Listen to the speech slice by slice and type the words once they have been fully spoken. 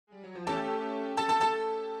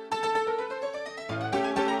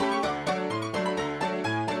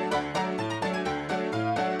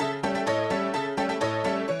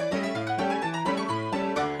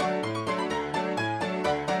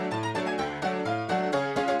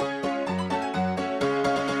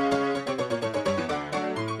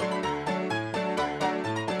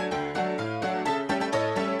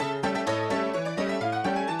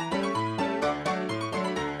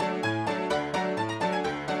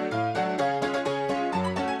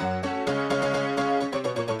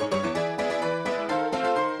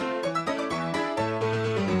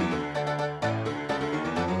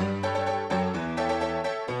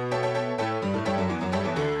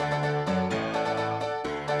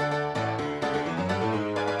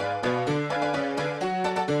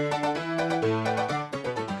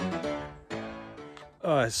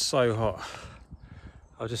it's so hot.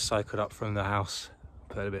 I just cycled up from the house,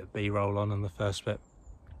 put a bit of B-roll on the first bit.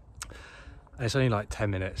 And it's only like 10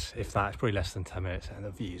 minutes, if that. It's probably less than 10 minutes, and the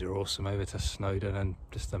views are awesome over to Snowdon and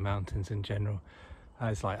just the mountains in general.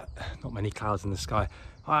 It's like not many clouds in the sky.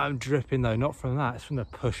 I'm dripping though, not from that, it's from the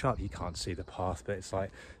push up. You can't see the path, but it's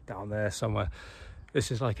like down there somewhere. This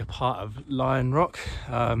is like a part of Lion Rock.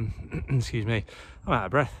 Excuse me, I'm out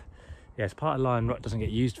of breath. Yeah, it's part of Lion Rock, doesn't get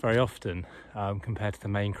used very often compared to the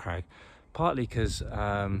main crag. Partly because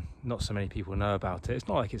not so many people know about it. It's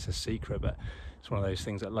not like it's a secret, but it's one of those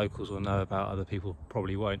things that locals will know about, other people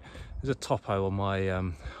probably won't. There's a topo on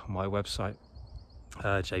my website.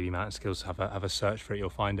 JB Mountain Skills, have a search for it, you'll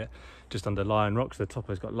find it just under Lion Rock. So the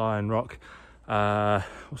topo's got Lion Rock.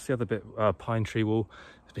 What's the other bit? Pine Tree Wall.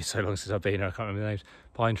 It's been so long since I've been here, I can't remember the names.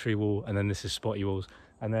 Pine Tree Wall, and then this is Spotty Walls,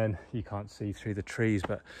 and then you can't see through the trees,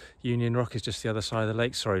 but Union Rock is just the other side of the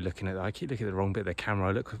lake. Sorry, looking at that, I keep looking at the wrong bit of the camera.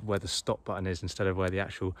 I look where the stop button is instead of where the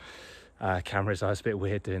actual camera is. It's a bit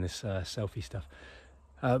weird doing this selfie stuff.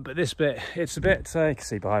 But this bit, it's a bit, you can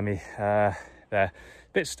see behind me there, a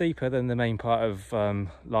bit steeper than the main part of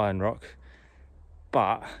Lion Rock,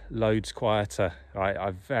 but loads quieter, right?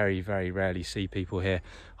 I very rarely see people here.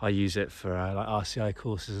 I use it for like RCI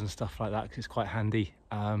courses and stuff like that because it's quite handy.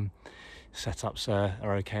 Setups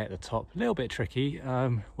are okay at the top, a little bit tricky,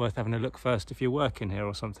 worth having a look first. If you're working here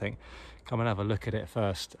or something, come and have a look at it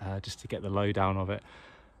first, just to get the lowdown of it.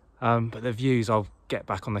 But the views, I'll get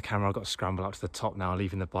back on the camera. I've got to scramble up to the top now,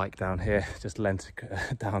 leaving the bike down here, just lent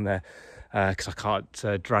down there because I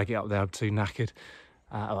can't drag it up there, I'm too knackered.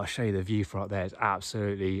 I'll show you the view from up there. It's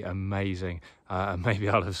absolutely amazing. Maybe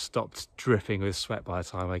I'll have stopped dripping with sweat by the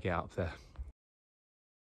time I get up there.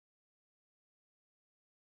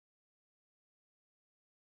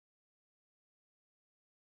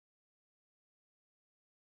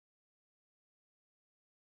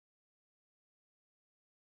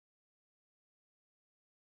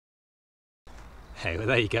 Hey, well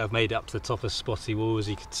there you go, I've made it up to the top of Spotty Walls.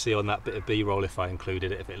 You could see on that bit of B-roll if I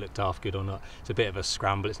included it, if it looked half good or not. It's a bit of a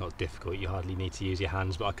scramble, it's not difficult, you hardly need to use your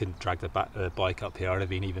hands, but I couldn't drag the bike up here. I'd have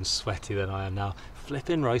been even sweatier than I am now.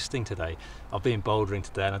 Flipping roasting today. I've been bouldering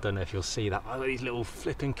today, and I don't know if you'll see that. I've got these little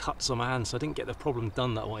flipping cuts on my hands, so I didn't get the problem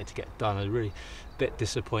done that I wanted to get done. I was really a bit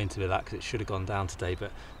disappointed with that because it should have gone down today,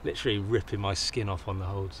 but literally ripping my skin off on the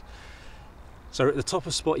holds. So at the top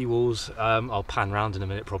of Spotty Walls, I'll pan round in a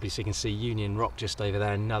minute probably so you can see Union Rock just over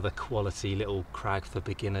there, another quality little crag for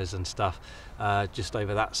beginners and stuff. Just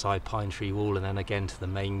over that side, Pine Tree Wall, and then again to the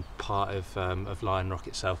main part of Lion Rock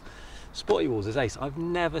itself. Spotty Walls is ace. I've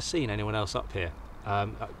never seen anyone else up here.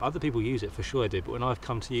 Other people use it for sure, I do, but when I've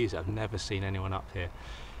come to use it, I've never seen anyone up here.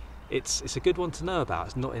 It's a good one to know about.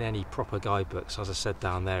 It's not in any proper guidebooks. As I said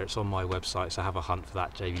down there, it's on my website, so have a hunt for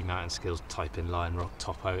that. JB Mountain Skills, type in Lion Rock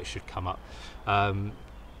Topo, it should come up. And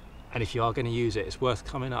if you are going to use it, it's worth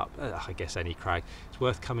coming up, I guess any crag, it's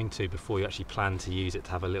worth coming to before you actually plan to use it,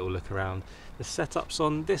 to have a little look around. The setups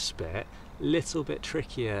on this bit, little bit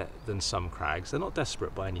trickier than some crags. They're not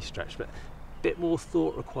desperate by any stretch, but a bit more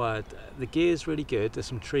thought required. The gear's really good, there's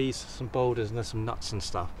some trees, some boulders, and there's some nuts and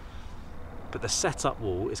stuff. But the setup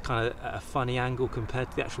wall is kind of at a funny angle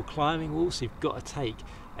compared to the actual climbing wall, so you've got to take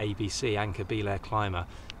ABC, anchor, belay, climber,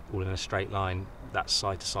 all in a straight line, that's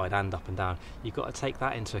side to side and up and down. You've got to take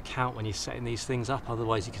that into account when you're setting these things up,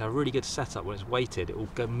 otherwise you can have a really good setup. When it's weighted, it will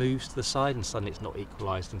go moves to the side and suddenly it's not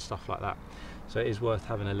equalised and stuff like that. So it is worth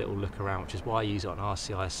having a little look around, which is why I use it on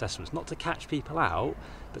RCI assessments, not to catch people out,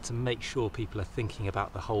 but to make sure people are thinking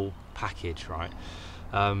about the whole package, right?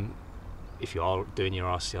 If you are doing your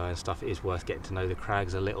RCI and stuff, it is worth getting to know the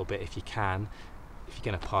crags a little bit if you can. If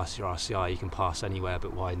you're going to pass your RCI, you can pass anywhere,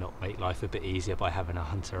 but why not make life a bit easier by having a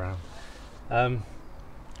hunt around?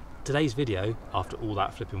 Today's video, after all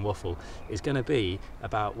that flipping waffle, is going to be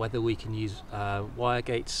about whether we can use wire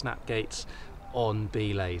gates, snap gates on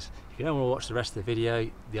belays. If you don't want to watch the rest of the video,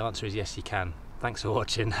 the answer is yes, you can. Thanks for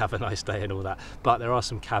watching, have a nice day and all that. But there are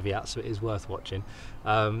some caveats, so it is worth watching.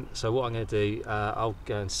 So what I'm going to do, I'll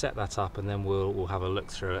go and set that up, and then we'll have a look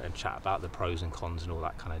through it and chat about the pros and cons and all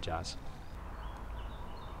that kind of jazz.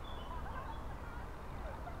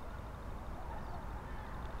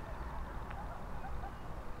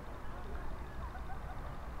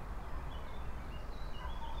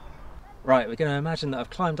 Right, we're going to imagine that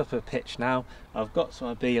I've climbed up a pitch now. I've got to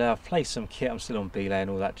my belay, I've placed some kit, I'm still on belay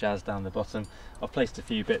and all that jazz down the bottom. I've placed a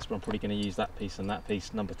few bits, but I'm probably going to use that piece and that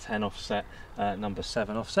piece, number 10 offset, number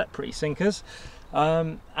 7 offset, pretty sinkers.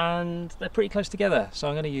 And they're pretty close together, so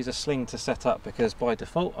I'm going to use a sling to set up because by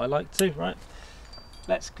default I like to, right?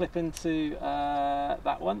 Let's clip into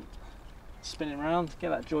that one, spinning around, get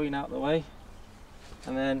that join out of the way.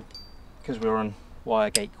 And then, because we're on wire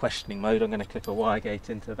gate questioning mode, I'm going to clip a wire gate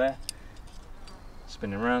into there,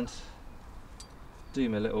 spinning around, do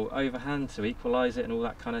my little overhand to equalise it and all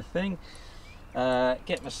that kind of thing.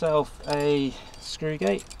 Get myself a screw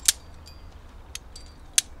gate,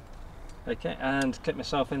 okay, and clip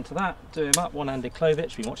myself into that, do him up, one-handed clove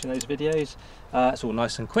hitch. Been watching those videos, it's all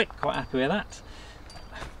nice and quick, quite happy with that.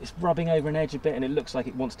 It's rubbing over an edge a bit and it looks like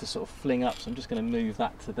it wants to sort of fling up, so I'm just going to move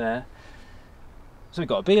that to there. So we've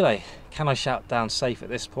got a belay. Can I shout down safe at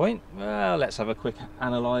this point? Well, let's have a quick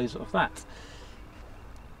analyse of that.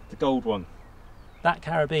 The gold one, that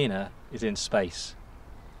carabiner is in space.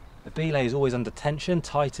 The belay is always under tension,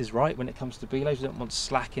 tight is right when it comes to belays. We don't want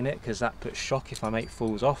slack in it because that puts shock if my mate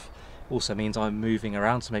falls off. Also means I'm moving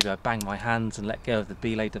around, so maybe I bang my hands and let go of the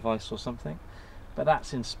belay device or something. But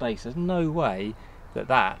that's in space. There's no way that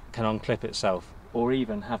that can unclip itself or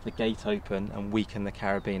even have the gate open and weaken the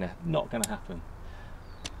carabiner. Not going to happen.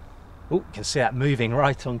 Oh, you can see that moving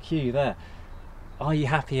right on cue there. Are you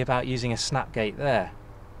happy about using a snap gate there?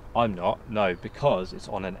 I'm not, no, because it's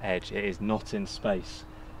on an edge. It is not in space.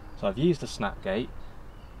 So I've used a snap gate.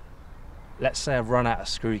 Let's say I've run out of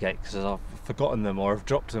screw gate because I've forgotten them or I've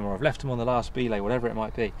dropped them or I've left them on the last belay, whatever it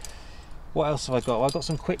might be. What else have I got? Well, I've got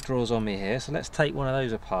some quick draws on me here, so let's take one of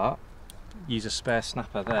those apart, use a spare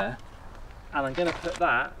snapper there, and I'm going to put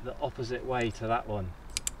that the opposite way to that one.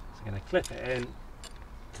 So I'm going to clip it in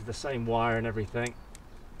to the same wire and everything,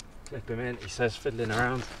 clip him in, he says fiddling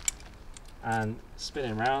around and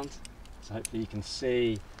spinning around, so hopefully you can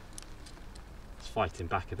see, it's fighting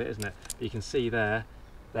back a bit, isn't it? But you can see there,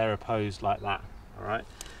 they're opposed like that, alright?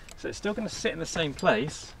 So it's still going to sit in the same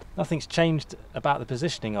place. Nothing's changed about the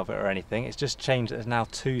positioning of it or anything, it's just changed that there's now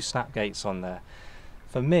two snap gates on there.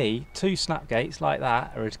 For me, two snap gates like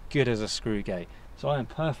that are as good as a screw gate. So I am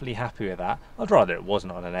perfectly happy with that. I'd rather it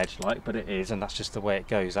wasn't on an edge like, but it is, and that's just the way it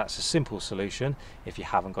goes. That's a simple solution if you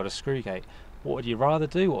haven't got a screw gate. What would you rather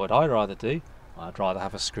do? What would I rather do? I'd rather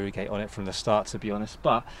have a screw gate on it from the start, to be honest,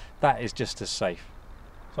 but that is just as safe.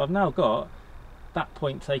 So I've now got that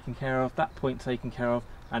point taken care of, that point taken care of,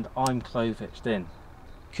 and I'm clove hitched in.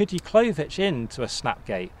 Could you clove hitch into a snap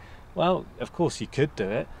gate? Well, of course you could do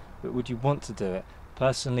it, but would you want to do it?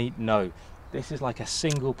 Personally, no. This is like a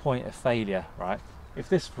single point of failure, right? If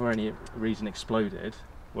this for any reason exploded,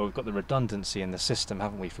 well, we've got the redundancy in the system,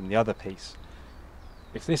 haven't we, from the other piece.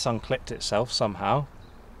 If this unclipped itself somehow,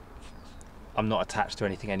 I'm not attached to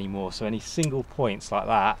anything anymore, so any single points like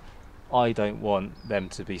that, I don't want them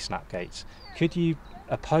to be snap gates. Could you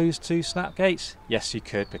oppose two snap gates? Yes, you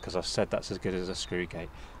could, because I've said that's as good as a screw gate.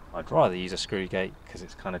 I'd rather use a screw gate because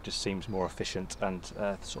it kind of just seems more efficient and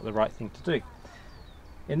sort of the right thing to do.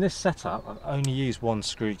 In this setup, I've only used one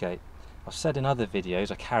screw gate. I've said in other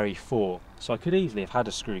videos I carry 4, so I could easily have had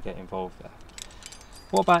a screw gate involved there.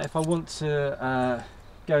 What about if I want to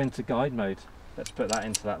go into guide mode? Let's put that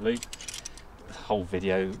into that loop. The whole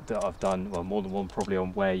video that I've done, well, more than one probably,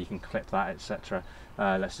 on where you can clip that, etc.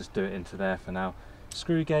 Let's just do it into there for now.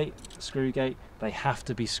 Screw gate, they have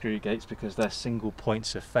to be screw gates because they're single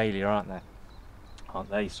points of failure, aren't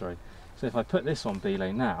they? Sorry. So if I put this on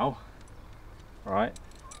belay now, right,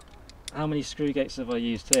 how many screw gates have I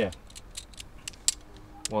used here?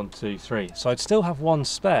 1, 2, 3. So I'd still have one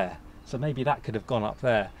spare, so maybe that could have gone up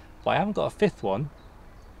there, but I haven't got a 5th one,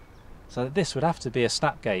 so this would have to be a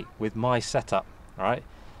snap gate with my setup, right?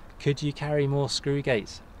 Could you carry more screw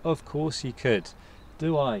gates? Of course you could.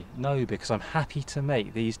 Do I? No, because I'm happy to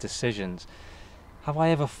make these decisions. Have I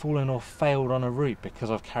ever fallen or failed on a route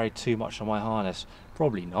because I've carried too much on my harness?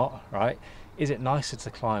 Probably not, right? Is it nicer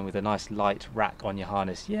to climb with a nice light rack on your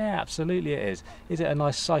harness? Yeah, absolutely it is. Is it a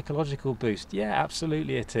nice psychological boost? Yeah,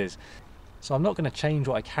 absolutely it is. So I'm not going to change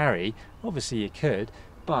what I carry. Obviously you could,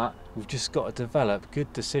 but we've just got to develop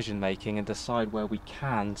good decision making and decide where we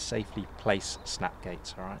can safely place snap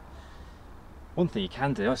gates, all right? One thing you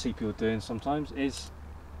can do, I see people doing sometimes, is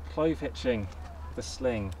clove hitching the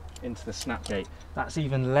sling into the snap gate. That's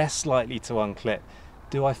even less likely to unclip.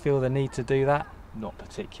 Do I feel the need to do that? Not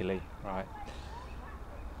particularly, right?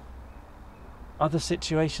 Other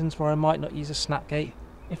situations where I might not use a snap gate,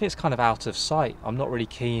 if it's kind of out of sight, I'm not really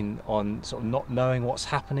keen on sort of not knowing what's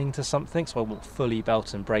happening to something, so I want fully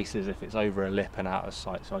belt and braces if it's over a lip and out of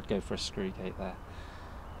sight, so I'd go for a screw gate there.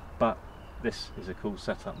 But this is a cool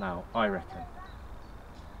setup now, I reckon.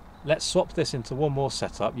 Let's swap this into one more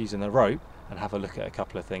setup using the rope and have a look at a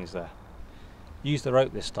couple of things there. Use the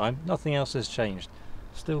rope this time, nothing else has changed.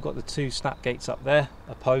 Still got the 2 snap gates up there,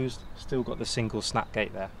 opposed, still got the single snap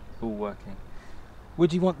gate there, all working.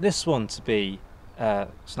 Would you want this one to be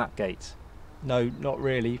snap gate? No, not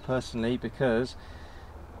really personally, because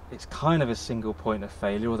it's kind of a single point of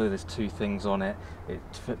failure, although there's two things on it.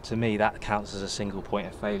 To me, that counts as a single point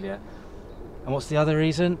of failure. And what's the other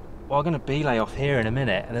reason? Well, I'm going to belay off here in a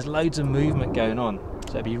minute, and there's loads of movement going on,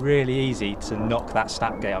 so it'd be really easy to knock that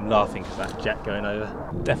snap gate. I'm laughing because that jet going over.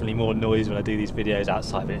 Definitely more noise when I do these videos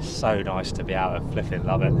outside, but it's so nice to be out and flipping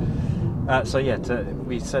love it. So yeah,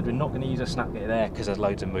 we said we're not going to use a snap gate there because there's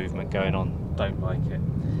loads of movement going on. Don't like it.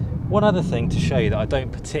 One other thing to show you that I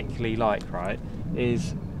don't particularly like, right,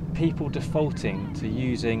 is people defaulting to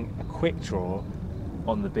using a quick draw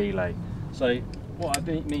on the belay. So what I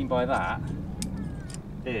mean by that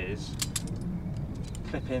is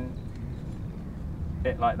clipping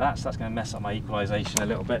it like that, so that's going to mess up my equalisation a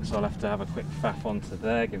little bit, so I'll have to have a quick faff onto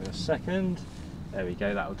there. Give it a second. There we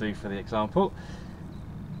go, that'll do for the example.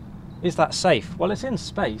 Is that safe? Well, it's in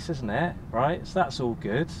space, isn't it? Right, so that's all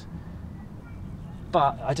good,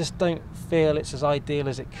 but I just don't feel it's as ideal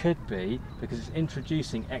as it could be, because it's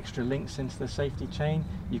introducing extra links into the safety chain.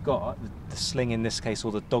 You've got the sling in this case,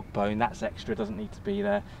 or the dog bone, that's extra, doesn't need to be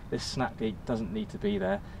there. This snap gate doesn't need to be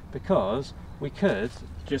there, because we could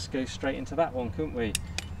just go straight into that one, couldn't we?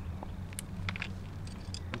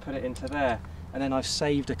 And put it into there, and then I've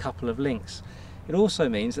saved a couple of links. It also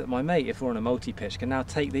means that my mate, if we're on a multi-pitch, can now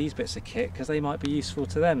take these bits of kit because they might be useful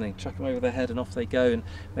to them. They can chuck them over their head and off they go, and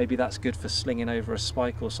maybe that's good for slinging over a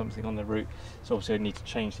spike or something on the route. So obviously I need to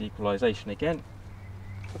change the equalisation again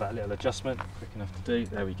for that little adjustment, quick enough to do,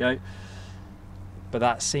 there we go. But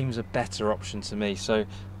that seems a better option to me, so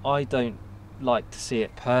I don't like to see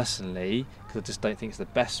it personally, because I just don't think it's the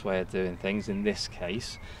best way of doing things in this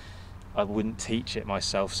case. I wouldn't teach it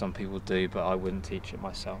myself, some people do, but I wouldn't teach it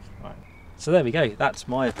myself. Right. So there we go, that's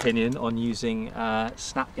my opinion on using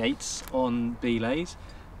snap gates on belays.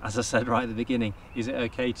 As I said right at the beginning, is it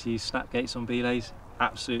okay to use snap gates on belays?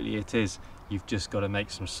 Absolutely it is. You've just got to make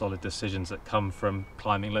some solid decisions that come from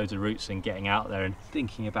climbing loads of routes and getting out there and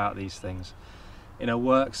thinking about these things. In a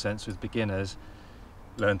work sense with beginners,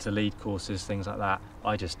 learn to lead courses, things like that,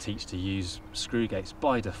 I just teach to use screw gates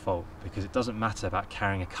by default, because it doesn't matter about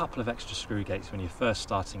carrying a couple of extra screw gates when you're first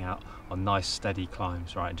starting out on nice steady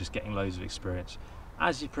climbs, right, and just getting loads of experience.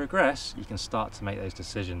 As you progress, you can start to make those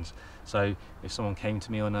decisions. So if someone came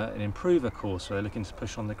to me on an improver course where they're looking to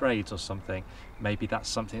push on the grades or something, maybe that's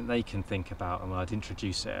something they can think about, and I'd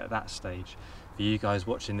introduce it at that stage. For you guys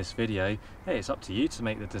watching this video, hey, it's up to you to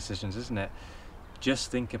make the decisions, isn't it?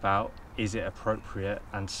 Just think about, is it appropriate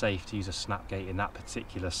and safe to use a snap gate in that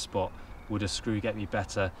particular spot? Would a screw gate be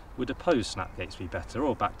better? Would opposed snap gates be better?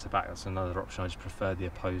 Or back to back, that's another option. I just prefer the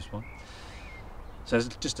opposed one. So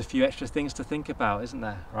there's just a few extra things to think about, isn't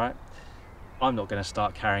there, right? I'm not going to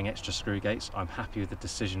start carrying extra screw gates. I'm happy with the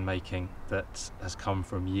decision making that has come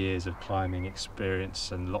from years of climbing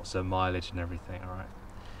experience and lots of mileage and everything, all right?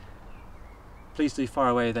 Please do fire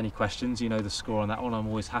away with any questions. You know the score on that one. I'm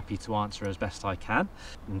always happy to answer as best I can.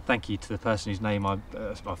 And thank you to the person whose name I've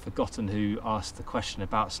forgotten who asked the question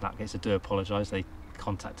about snap gates. I do apologise. They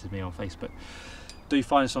contacted me on Facebook. Do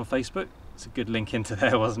find us on Facebook. It's a good link into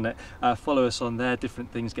there, wasn't it? Follow us on there.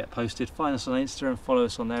 Different things get posted. Find us on Instagram. Follow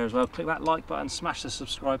us on there as well. Click that like button. Smash the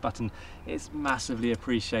subscribe button. It's massively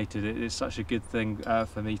appreciated. It is such a good thing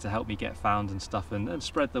for me to help me get found and stuff, and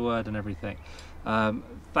spread the word and everything.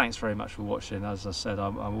 Thanks very much for watching. As I said,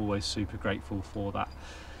 I'm always super grateful for that.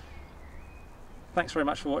 Thanks very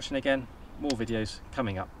much for watching again. More videos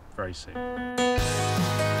coming up very soon.